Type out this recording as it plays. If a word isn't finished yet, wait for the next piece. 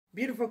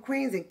Beautiful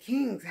queens and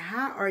kings,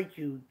 how are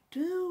you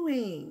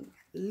doing?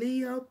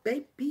 Leo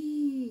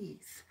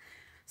babies.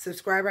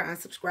 Subscriber,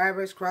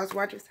 unsubscribers, cross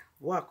watchers,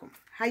 welcome.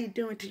 How you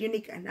doing to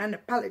Unique and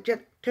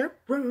Unapologetic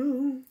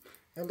Room?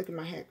 Now look at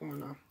my hat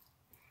going on.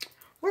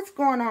 What's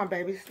going on,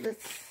 babies?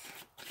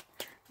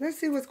 Let's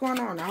see what's going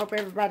on. I hope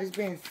everybody's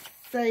being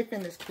safe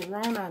in this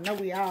corona. I know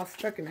we all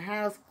stuck in the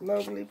house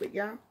globally, but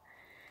y'all,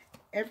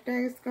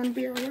 everything's gonna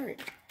be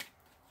alright.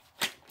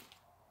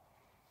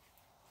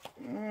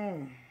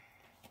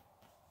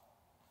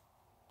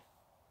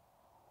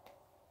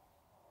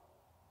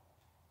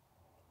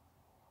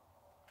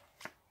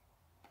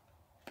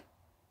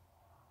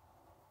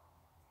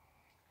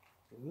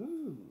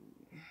 Ooh.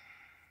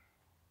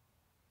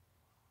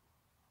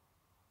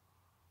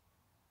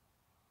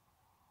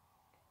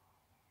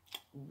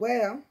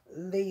 Well,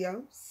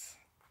 Leos,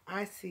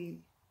 I see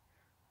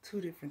two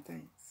different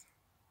things.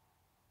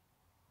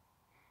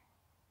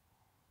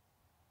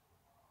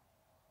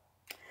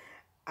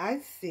 I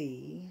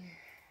see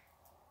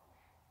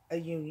a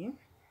union.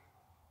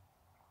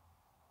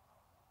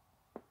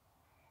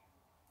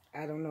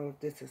 I don't know if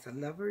this is a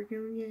lover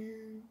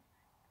union,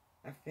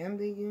 a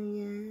family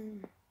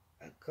union,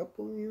 a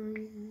couple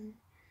union,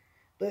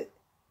 but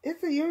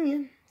it's a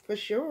union for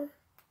sure.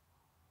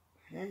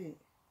 Hey,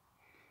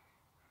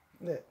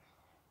 look,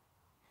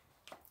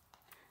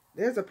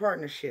 there's a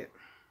partnership.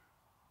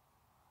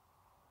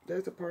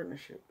 There's a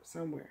partnership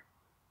somewhere.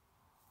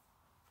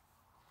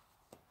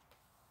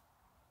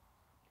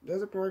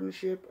 There's a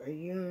partnership, a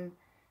union.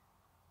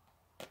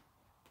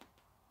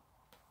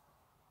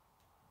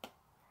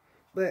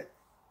 But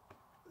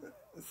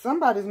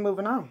somebody's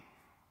moving on.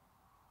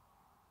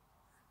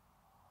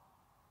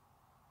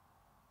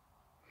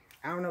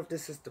 I don't know if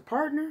this is the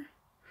partner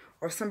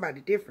or somebody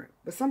different,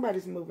 but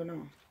somebody's moving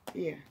on.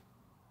 Yeah.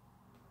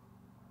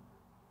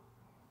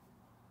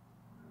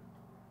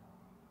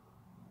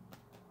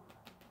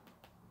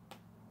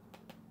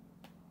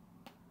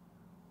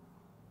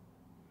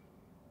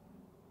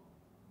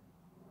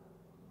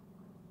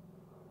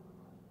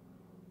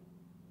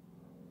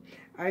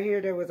 I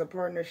hear there was a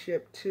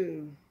partnership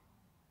too.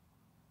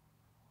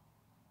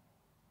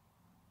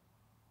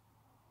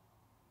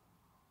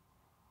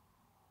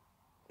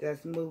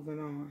 That's moving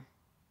on.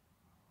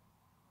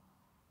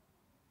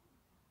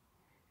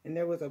 And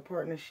there was a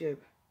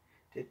partnership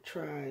that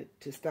tried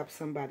to stop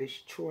somebody's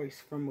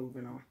choice from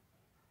moving on.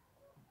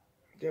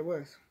 There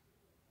was.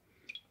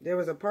 There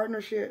was a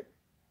partnership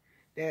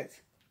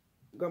that's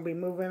going to be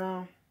moving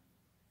on.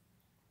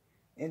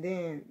 And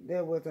then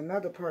there was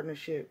another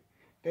partnership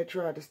that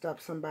tried to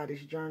stop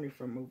somebody's journey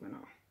from moving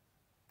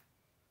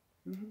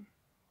on.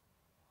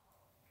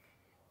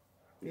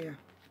 Yeah.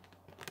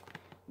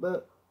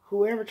 But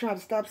whoever tried to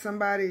stop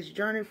somebody's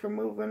journey from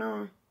moving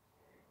on,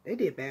 they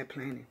did bad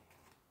planning.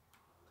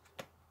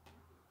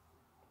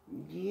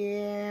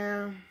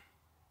 Yeah.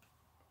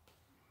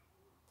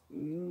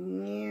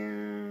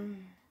 Yeah.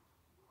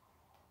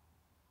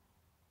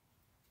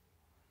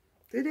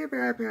 They did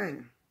bad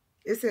planning.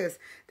 It says,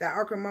 that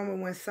awkward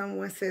moment when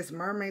someone says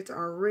mermaids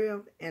are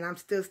real and I'm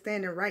still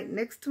standing right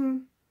next to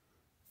them.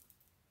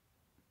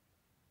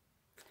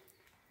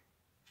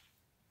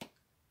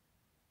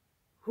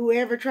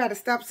 Whoever tried to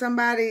stop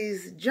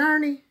somebody's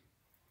journey,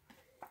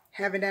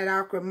 having that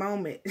awkward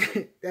moment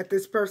that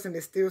this person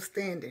is still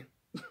standing.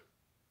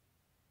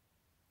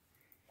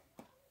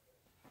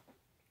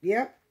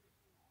 Yep.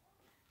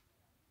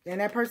 And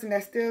that person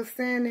that's still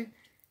standing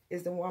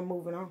is the one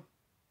moving on.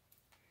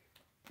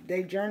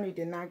 Their journey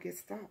did not get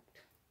stopped.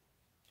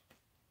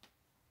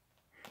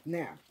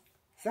 Now,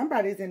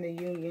 somebody's in the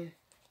union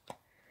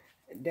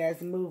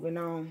that's moving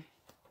on,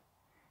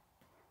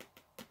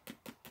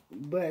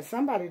 but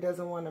somebody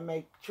doesn't want to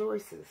make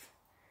choices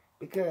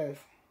because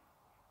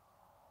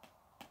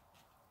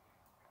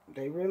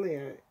they really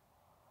are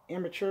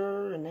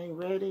immature and ain't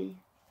ready.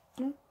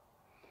 Nope.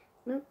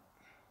 Nope.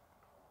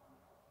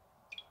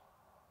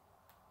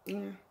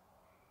 Yeah.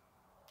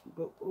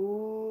 But,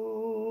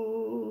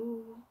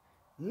 ooh,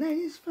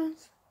 ladies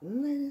first.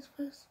 Ladies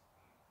first.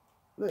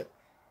 Look.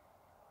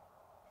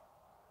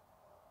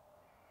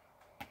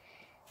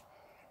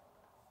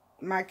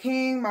 My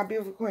king, my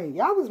beautiful queen.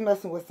 Y'all was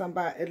messing with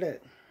somebody.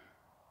 Look.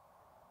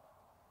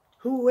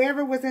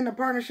 Whoever was in the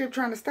partnership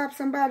trying to stop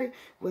somebody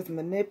was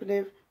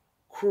manipulative,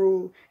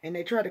 cruel, and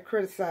they tried to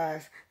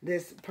criticize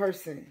this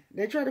person.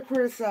 They tried to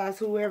criticize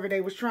whoever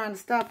they was trying to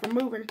stop from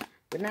moving,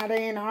 but now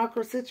they in an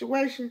awkward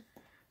situation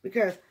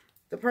because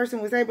the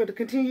person was able to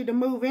continue to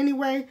move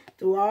anyway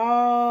through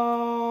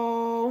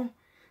all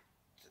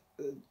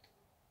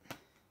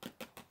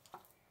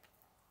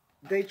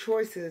their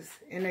choices,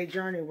 and their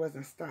journey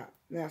wasn't stopped.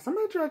 Now,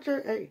 somebody tried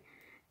to,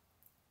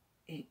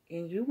 hey,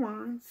 and you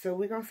won, so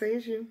we're going to say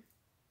it's you.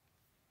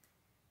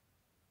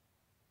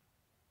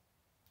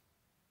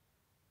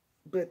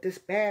 But this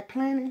bad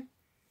planning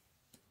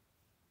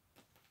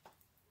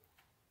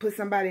put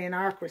somebody in an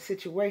awkward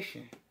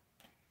situation.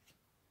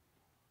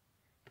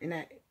 And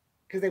that,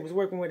 because they was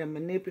working with a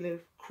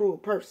manipulative, cruel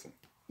person.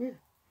 Yeah.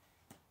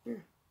 Yeah.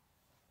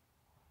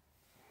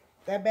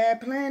 That bad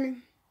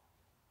planning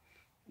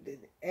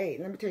Hey,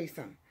 let me tell you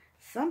something.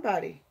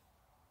 Somebody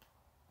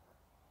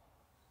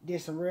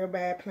did some real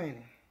bad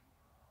planning.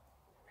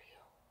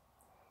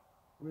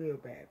 Real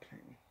bad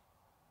planning.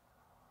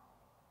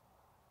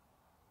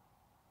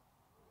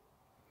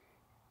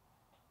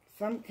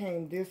 Some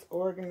came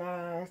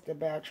disorganized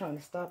about trying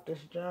to stop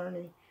this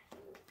journey.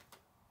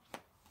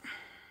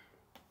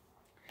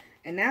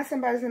 And now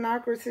somebody's in an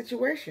awkward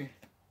situation.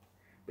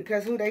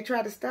 Because who they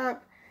tried to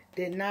stop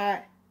did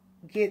not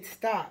get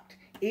stopped.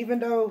 Even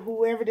though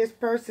whoever this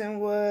person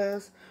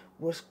was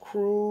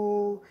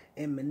cruel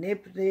and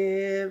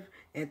manipulative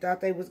and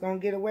thought they was going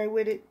to get away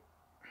with it.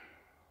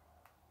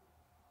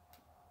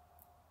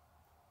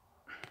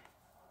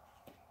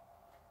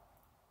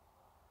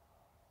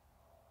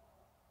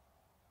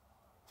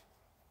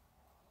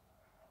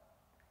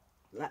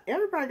 Like,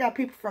 everybody got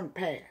people from the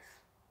past.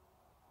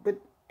 But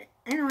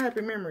ain't no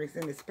happy memories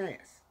in this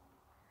past.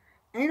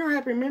 Ain't no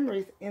happy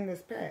memories in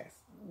this past.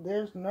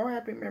 There's no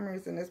happy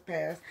memories in this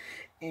past.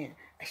 And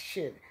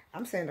shit,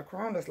 I'm saying the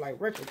corona's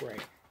like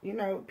retrograde. You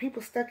know,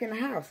 people stuck in the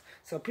house.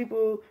 So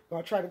people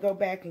gonna try to go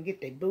back and get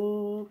their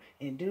boo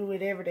and do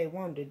whatever they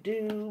wanted to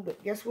do.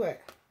 But guess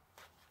what?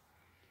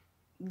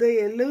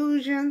 The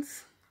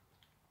illusions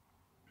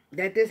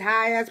that this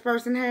high-ass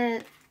person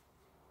had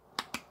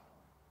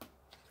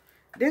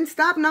didn't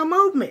stop no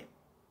movement.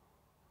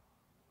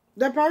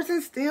 The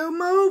person's still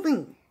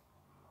moving.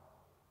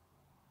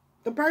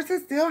 The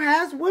person still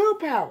has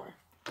willpower.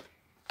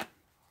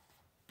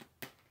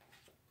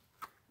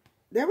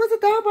 There was a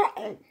third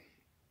party.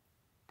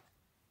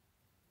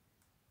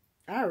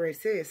 I already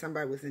said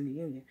somebody was in the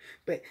union.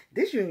 But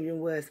this union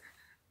was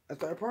a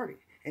third party.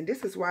 And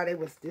this is why they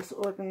was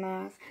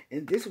disorganized.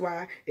 And this is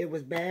why it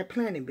was bad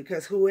planning.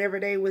 Because whoever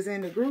they was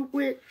in the group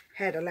with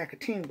had a lack of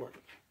teamwork.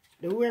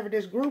 Whoever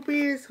this group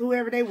is,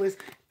 whoever they was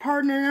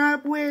partnering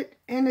up with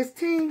in this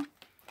team,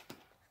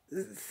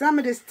 some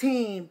of this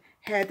team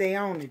had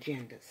their own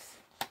agendas.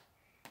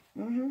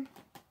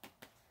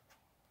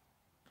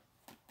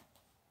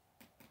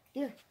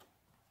 Yeah.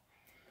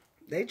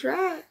 They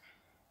tried.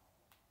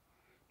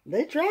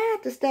 They tried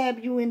to stab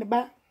you in the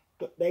back.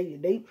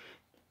 They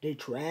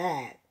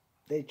tried.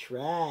 They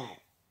tried.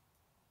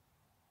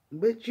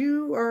 But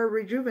you are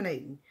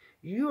rejuvenating.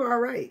 You are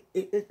right.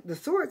 The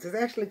swords is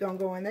actually going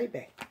to go in their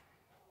back.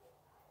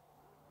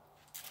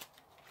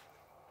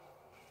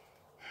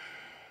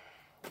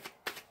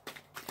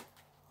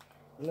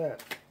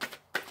 Look,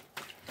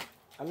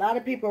 a lot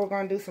of people are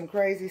going to do some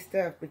crazy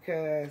stuff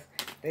because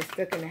they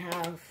stuck in the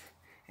house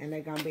and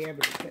they're going to be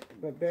able to,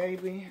 but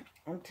baby,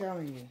 I'm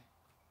telling you.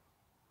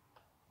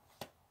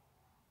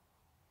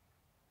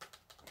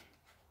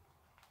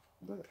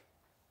 Look.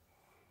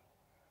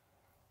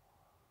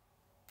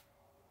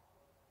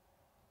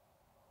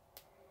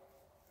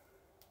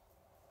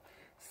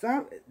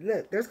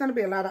 Look, there's going to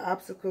be a lot of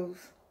obstacles.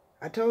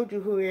 I told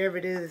you whoever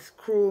it is,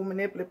 cruel,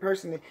 manipulative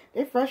person,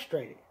 they're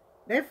frustrated.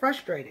 They're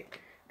frustrated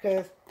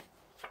because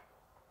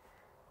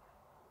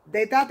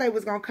they thought they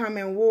was going to come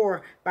in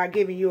war by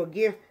giving you a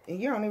gift and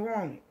you don't even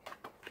want it.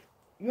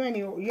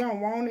 You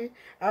don't want it.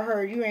 I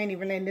heard you ain't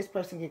even letting this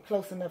person get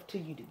close enough to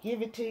you to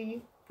give it to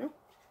you. Nope.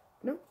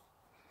 Nope.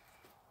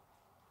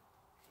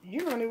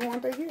 You don't even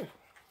want that gift.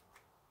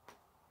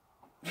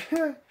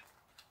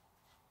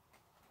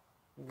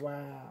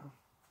 Wow.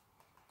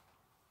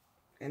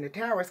 And the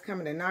tower's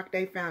coming to knock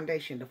their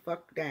foundation the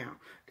fuck down.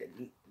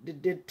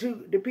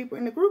 The people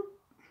in the group,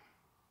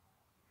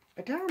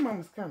 a tower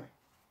mama's coming.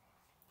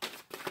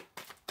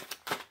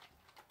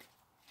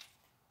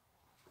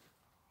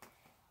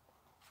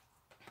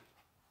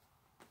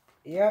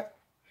 Yep.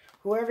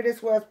 Whoever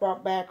this was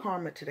brought bad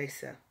karma to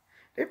themselves.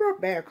 They brought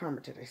bad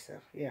karma to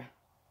themselves. Yeah.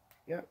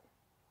 Yep.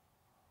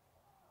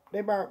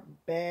 They brought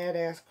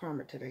badass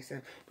karma to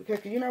themselves.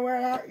 Because you know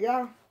what,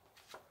 y'all?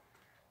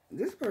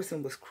 This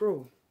person was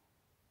cruel.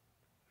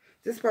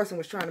 This person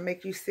was trying to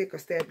make you sick or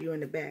stab you in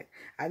the back.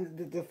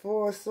 The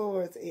Four of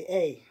Swords,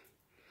 hey,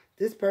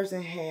 this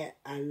person had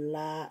a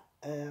lot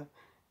of,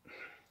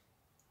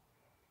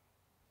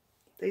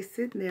 they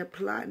sitting there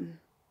plotting.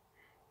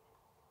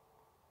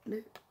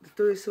 Look, the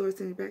Three of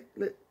Swords in the back.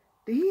 Look,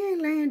 he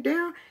ain't laying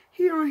down.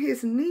 He on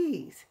his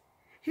knees.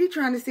 He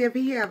trying to see if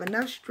he have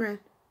enough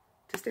strength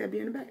to stab you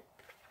in the back.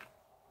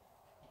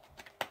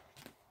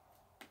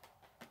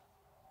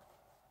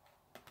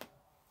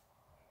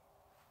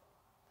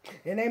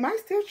 And they might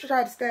still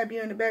try to stab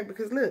you in the back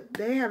because look,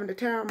 they having the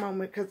tower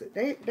moment because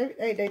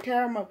they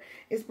tower moment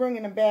is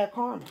bringing them bad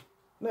karma.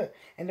 Look,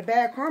 and the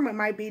bad karma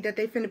might be that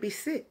they finna be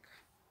sick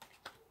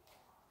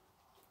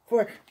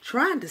for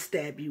trying to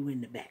stab you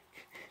in the back.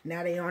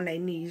 Now they on their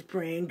knees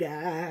praying,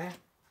 God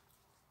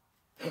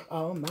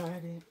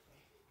Almighty.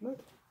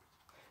 Look,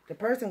 the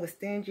person was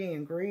stingy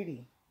and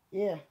greedy.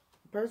 Yeah,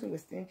 the person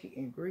was stingy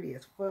and greedy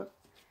as fuck.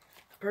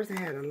 The person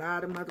had a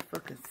lot of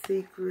motherfucking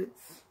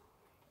secrets.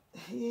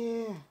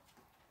 Yeah.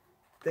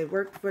 They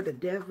worked for the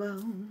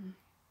devil.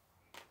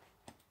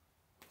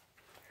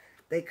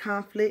 They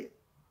conflict.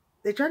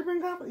 They try to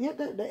bring conflict. Yeah,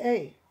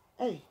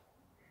 hey.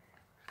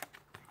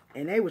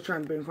 And they was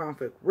trying to bring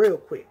conflict real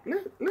quick.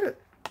 Look.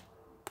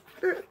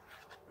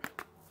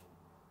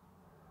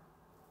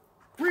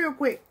 Real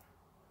quick.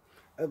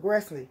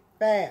 Aggressively.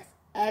 Fast.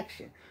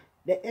 Action.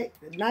 The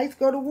knights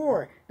go to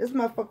war. This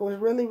motherfucker was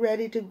really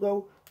ready to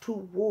go to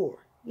war.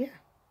 Yeah.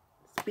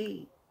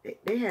 Speed.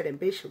 They had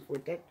ambition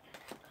with that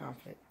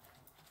conflict.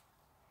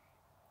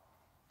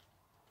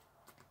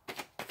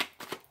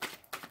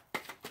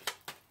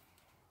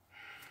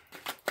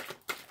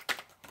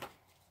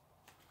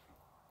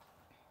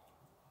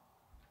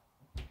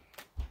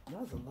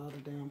 That's a lot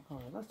of damn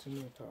cards. That's too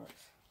many cards.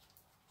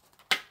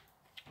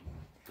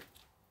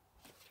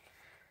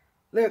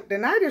 Look, the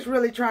knight is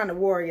really trying to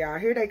war, y'all.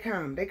 Here they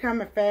come. They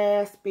coming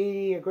fast,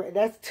 speedy.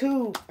 That's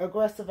two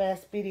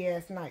aggressive-ass,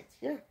 speedy-ass knights.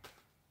 Yeah.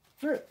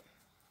 Look.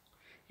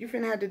 You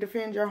finna have to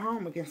defend your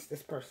home against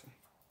this person.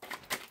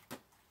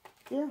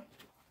 Yeah.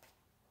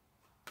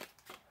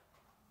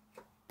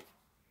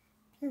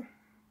 Yeah.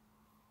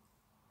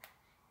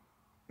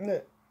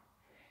 Look.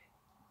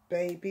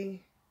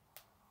 Baby.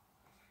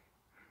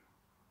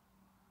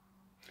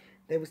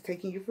 They was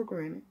taking you for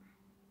granted.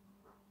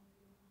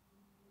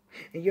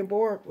 And you're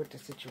bored with the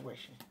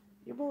situation.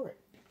 You're bored.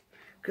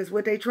 Because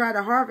what they try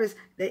to harvest,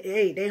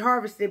 they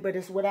harvested, but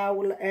it's without,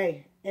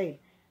 it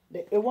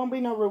won't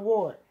be no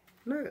reward.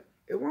 Look,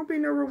 it won't be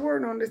no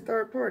reward on this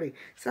third party.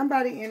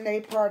 Somebody in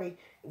their party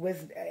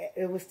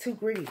was too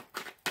greedy.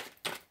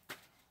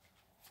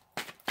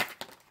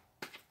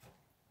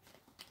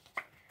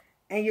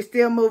 And you're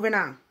still moving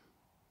on.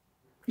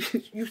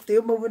 You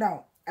still moving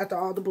on after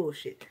all the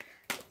bullshit.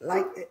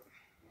 Like,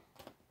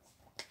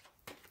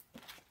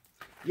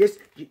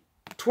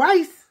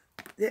 twice,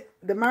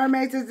 the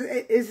mermaids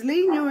is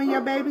leading you and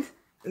your babies.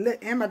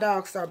 And my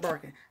dogs start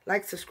barking.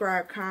 Like,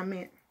 subscribe,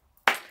 comment.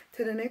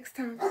 Till the next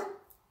time.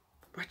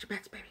 Watch your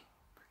backs, baby.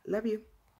 Love you.